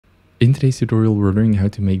In today's tutorial, we're learning how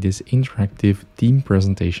to make this interactive team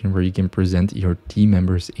presentation where you can present your team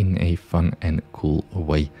members in a fun and cool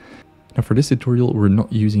way. Now for this tutorial, we're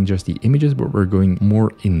not using just the images, but we're going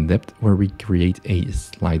more in depth where we create a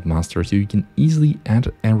SlideMaster so you can easily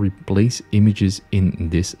add and replace images in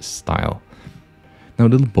this style. Now, a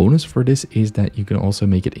little bonus for this is that you can also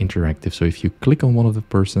make it interactive. So if you click on one of the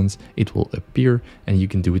persons, it will appear and you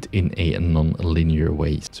can do it in a non-linear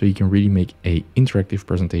way. So you can really make an interactive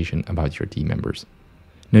presentation about your team members.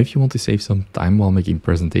 Now, if you want to save some time while making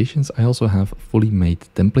presentations, I also have fully made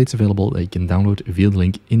templates available that you can download via the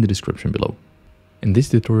link in the description below. In this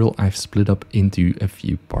tutorial, I've split up into a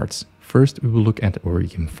few parts. First, we will look at where you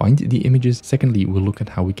can find the images. Secondly, we'll look at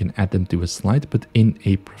how we can add them to a slide, but in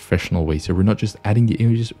a professional way. So we're not just adding the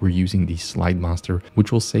images, we're using the SlideMaster,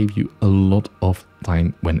 which will save you a lot of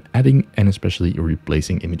time when adding and especially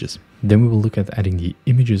replacing images. Then we will look at adding the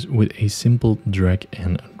images with a simple drag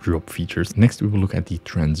and drop features. Next, we will look at the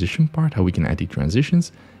transition part, how we can add the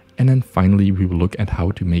transitions. And then finally, we will look at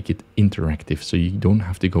how to make it interactive. So you don't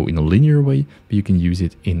have to go in a linear way, but you can use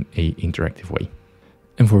it in an interactive way.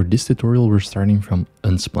 And for this tutorial, we're starting from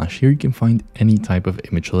Unsplash. Here you can find any type of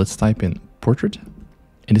image. So let's type in portrait,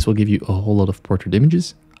 and this will give you a whole lot of portrait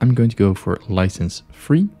images. I'm going to go for license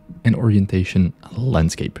free and orientation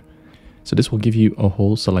landscape. So this will give you a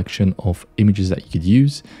whole selection of images that you could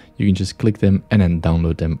use. You can just click them and then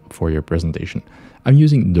download them for your presentation. I'm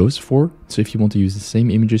using those four. So if you want to use the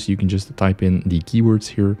same images, you can just type in the keywords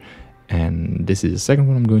here. And this is the second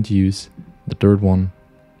one I'm going to use, the third one,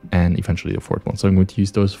 and eventually the fourth one. So I'm going to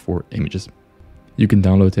use those 4 images. You can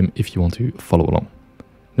download them if you want to follow along.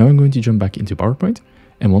 Now I'm going to jump back into PowerPoint.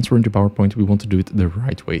 And once we're into PowerPoint, we want to do it the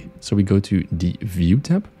right way. So we go to the View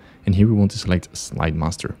tab, and here we want to select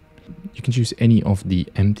SlideMaster. You can choose any of the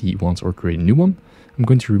empty ones or create a new one. I'm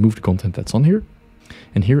going to remove the content that's on here.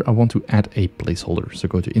 And here I want to add a placeholder. So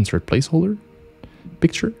go to Insert Placeholder,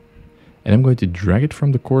 Picture, and I'm going to drag it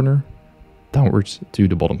from the corner downwards to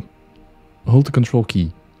the bottom. Hold the Control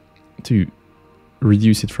key to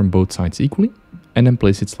reduce it from both sides equally, and then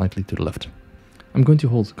place it slightly to the left. I'm going to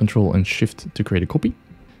hold Control and Shift to create a copy,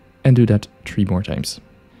 and do that 3 more times.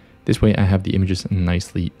 This way I have the images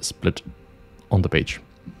nicely split on the page.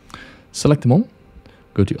 Select them all,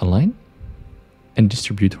 go to Align, and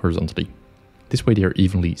distribute horizontally. This way they are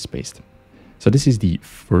evenly spaced. So this is the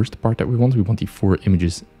first part that we want. We want the 4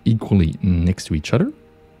 images equally next to each other.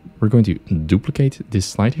 We're going to duplicate this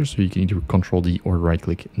slide here, so you can either Control D or right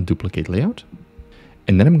click Duplicate Layout.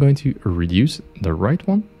 And then I'm going to reduce the right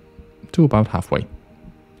one to about halfway.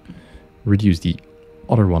 Reduce the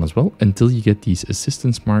other one as well until you get these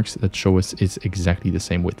assistance marks that show us it's exactly the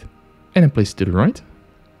same width. And then place it to the right.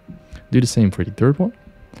 Do the same for the third one.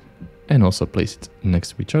 And also place it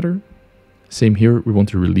next to each other. Same here, we want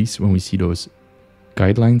to release when we see those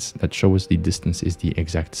guidelines that show us the distance is the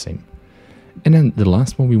exact same. And then the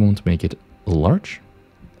last one, we want to make it large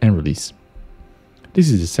and release. This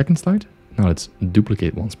is the second slide. Now let's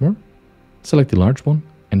duplicate once more. Select the large one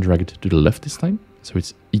and drag it to the left this time, so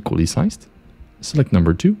it's equally sized. Select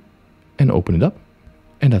number 2 and open it up.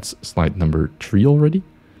 And that's slide number 3 already.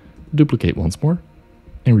 Duplicate once more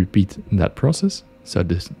and repeat that process. So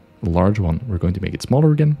this large one, we're going to make it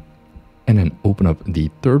smaller again. And then open up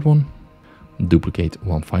the third one, duplicate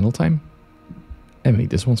one final time, and make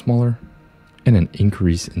this one smaller. And then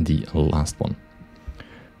increase the last one.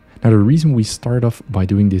 Now the reason we start off by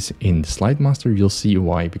doing this in SlideMaster, you'll see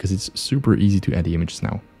why, because it's super easy to add the images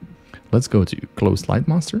now. Let's go to Close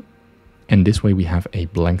SlideMaster, and this way we have a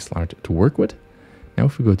blank slide to work with. Now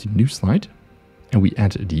if we go to New Slide, and we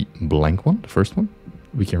add the blank one, the first one,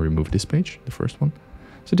 we can remove this page, the first one.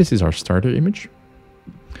 So this is our starter image.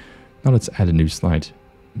 Now let's add a new slide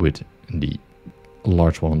with the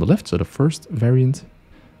large one on the left, so the first variant.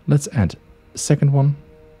 Let's add second one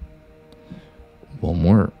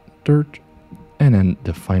more, third, and then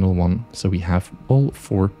the final one. So we have all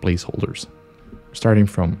 4 placeholders, starting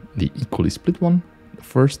from the equally split one, the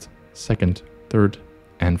first, second, third,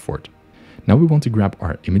 and fourth. Now we want to grab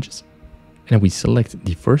our images, and then we select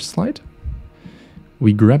the first slide.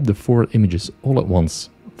 We grab the 4 images all at once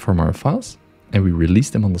from our files, and we release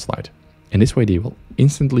them on the slide. And this way they will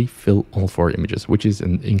instantly fill all 4 images, which is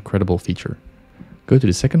an incredible feature. Go to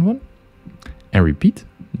the second one, and repeat,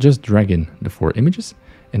 just drag in the 4 images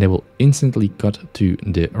and they will instantly cut to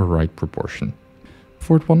the right proportion.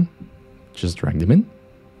 Fourth one, just drag them in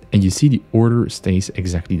and you see the order stays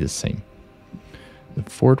exactly the same. The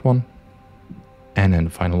fourth one and then the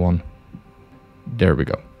final one. There we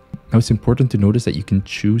go. Now it's important to notice that you can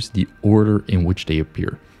choose the order in which they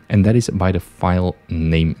appear, and that is by the file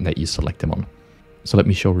name that you select them on. So let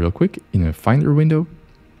me show real quick in a Finder window.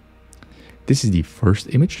 This is the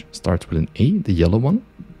first image, starts with an A, the yellow one.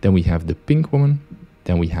 Then we have the pink woman.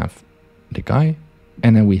 Then we have the guy.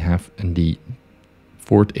 And then we have the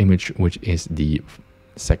fourth image, which is the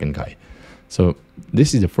second guy. So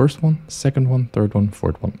this is the first one, second one, third one,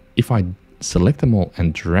 fourth one. If I select them all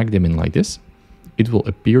and drag them in like this, it will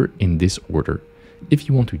appear in this order. If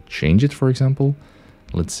you want to change it, for example,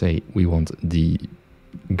 let's say we want the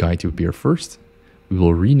guy to appear first, we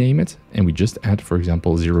will rename it and we just add, for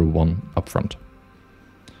example, 01 up front.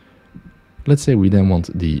 Let's say we then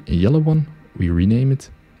want the yellow one, we rename it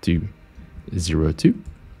to 02.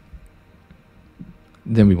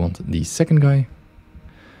 Then we want the second guy,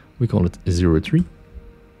 we call it 03.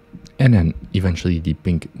 And then eventually the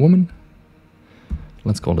pink woman,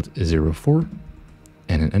 let's call it 04,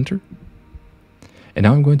 and then enter. And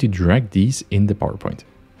now I'm going to drag these in the PowerPoint.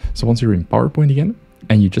 So once you're in PowerPoint again,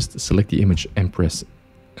 and you just select the image and press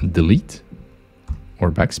delete or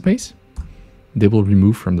backspace, they will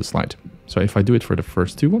remove from the slide. So if I do it for the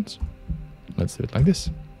first two ones, let's do it like this.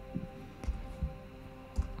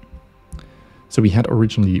 So we had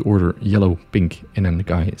originally the order yellow, pink, and then the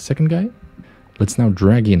guy, second guy. Let's now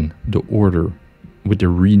drag in the order with the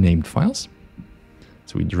renamed files.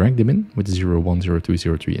 So we drag them in with 01, 02,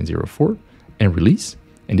 03, and 04 and release.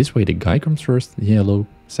 And this way the guy comes first, the yellow,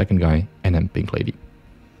 second guy, and then pink lady.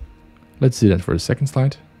 Let's do that for the second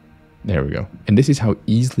slide. There we go. And this is how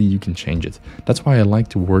easily you can change it. That's why I like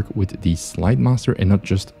to work with the SlideMaster and not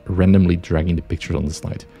just randomly dragging the pictures on the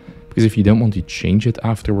slide. Because if you don't want to change it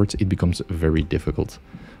afterwards, it becomes very difficult.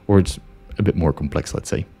 Or it's a bit more complex, let's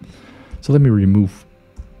say. So let me remove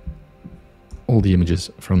all the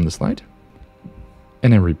images from the slide.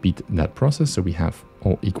 And then repeat that process so we have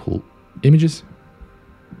all equal images.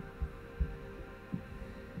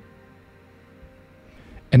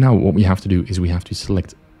 And now what we have to do is we have to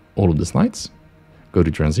select all of the slides, go to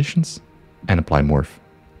transitions, and apply morph.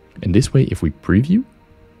 And this way, if we preview,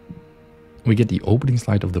 we get the opening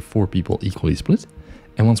slide of the 4 people equally split.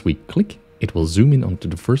 And once we click, it will zoom in onto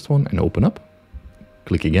the first one and open up.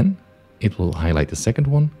 Click again, it will highlight the second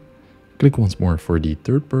one. Click once more for the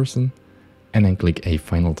third person, and then click a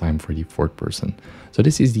final time for the fourth person. So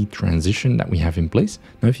this is the transition that we have in place.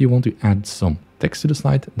 Now, if you want to add some text to the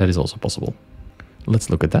slide, that is also possible.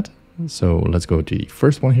 Let's look at that. So let's go to the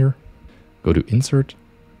first one here, go to insert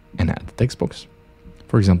and add the text box.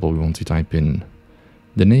 For example, we want to type in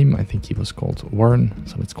the name. I think he was called Warren.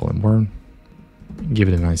 So let's call him Warren. Give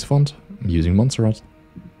it a nice font. I'm using Montserrat,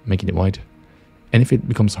 making it white. And if it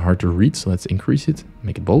becomes hard to read, so let's increase it,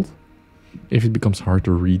 make it bold. If it becomes hard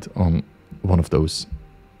to read on one of those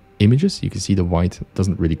images, you can see the white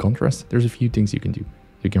doesn't really contrast. There's a few things you can do.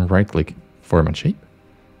 You can right click format shape,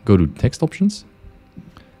 go to text options,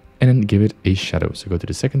 and then give it a shadow. So go to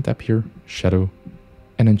the second tab here, shadow,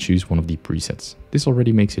 and then choose one of the presets. This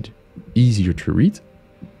already makes it easier to read.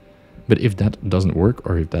 But if that doesn't work,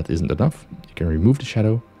 or if that isn't enough, you can remove the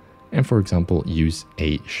shadow and, for example, use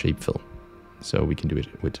a shape fill. So we can do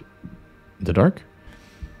it with the dark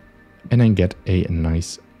and then get a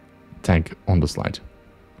nice tag on the slide.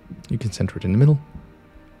 You can center it in the middle.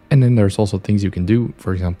 And then there's also things you can do.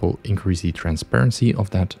 For example, increase the transparency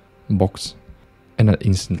of that box, and that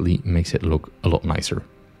instantly makes it look a lot nicer.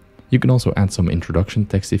 You can also add some introduction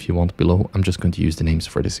text if you want below. I'm just going to use the names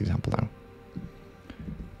for this example now.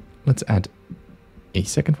 Let's add a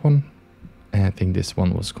second one. I think this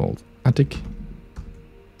one was called Attic.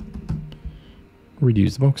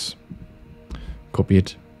 Reduce the box, copy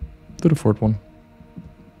it to the fourth one,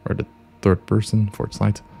 or the third person, fourth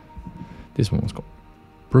slide. This one was called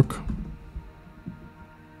Brooke.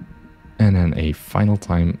 And then a final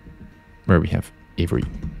time where we have Avery.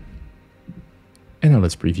 And now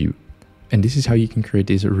let's preview. And this is how you can create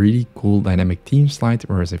this really cool dynamic theme slide,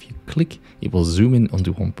 whereas if you click, it will zoom in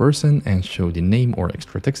onto one person and show the name or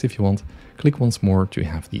extra text if you want. Click once more to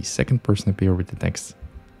have the second person appear with the text,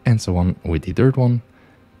 and so on with the third one,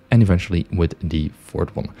 and eventually with the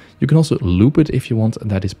fourth one. You can also loop it if you want.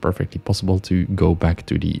 That is perfectly possible to go back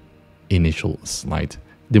to the initial slide.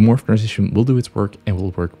 The morph transition will do its work and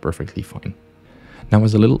will work perfectly fine. Now,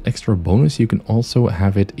 as a little extra bonus, you can also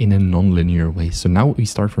have it in a non-linear way. So now we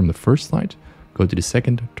start from the first slide, go to the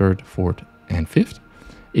second, third, fourth, and fifth.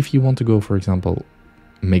 If you want to go, for example,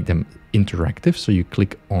 make them interactive, so you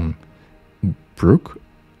click on Brooke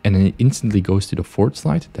and then it instantly goes to the fourth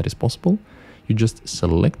slide, that is possible. You just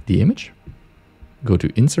select the image, go to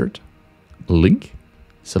Insert, Link,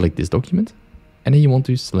 select this document, and then you want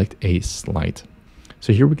to select a slide.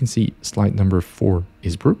 So here we can see slide number 4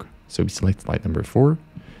 is Brooke. So we select slide number 4,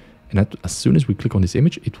 And as soon as we click on this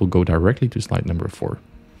image, it will go directly to slide number 4.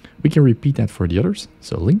 We can repeat that for the others.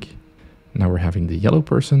 So link. Now we're having the yellow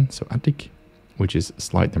person, so Attic, which is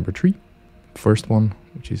slide number 3. First one,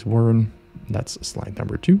 which is Warren, that's slide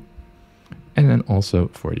number 2. And then also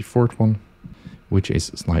for the fourth one, which is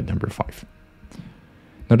slide number 5.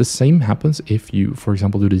 Now the same happens if you, for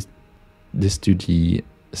example, do this to the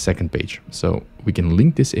second page. So we can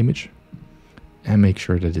link this image and make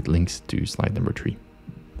sure that it links to slide number 3.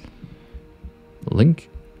 Link,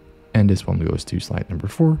 and this one goes to slide number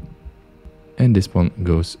 4, and this one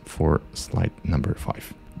goes for slide number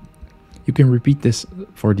 5. You can repeat this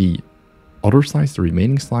for the other slides, the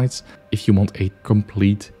remaining slides, if you want a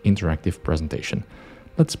complete interactive presentation.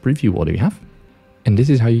 Let's preview what we have. And this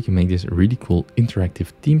is how you can make this really cool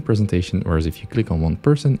interactive team presentation, whereas if you click on one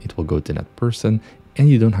person, it will go to that person, and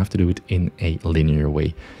you don't have to do it in a linear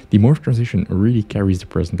way. The morph transition really carries the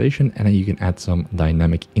presentation, and then you can add some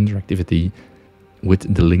dynamic interactivity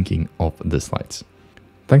with the linking of the slides.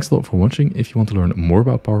 Thanks a lot for watching. If you want to learn more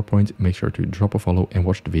about PowerPoint, make sure to drop a follow and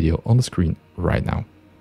watch the video on the screen right now.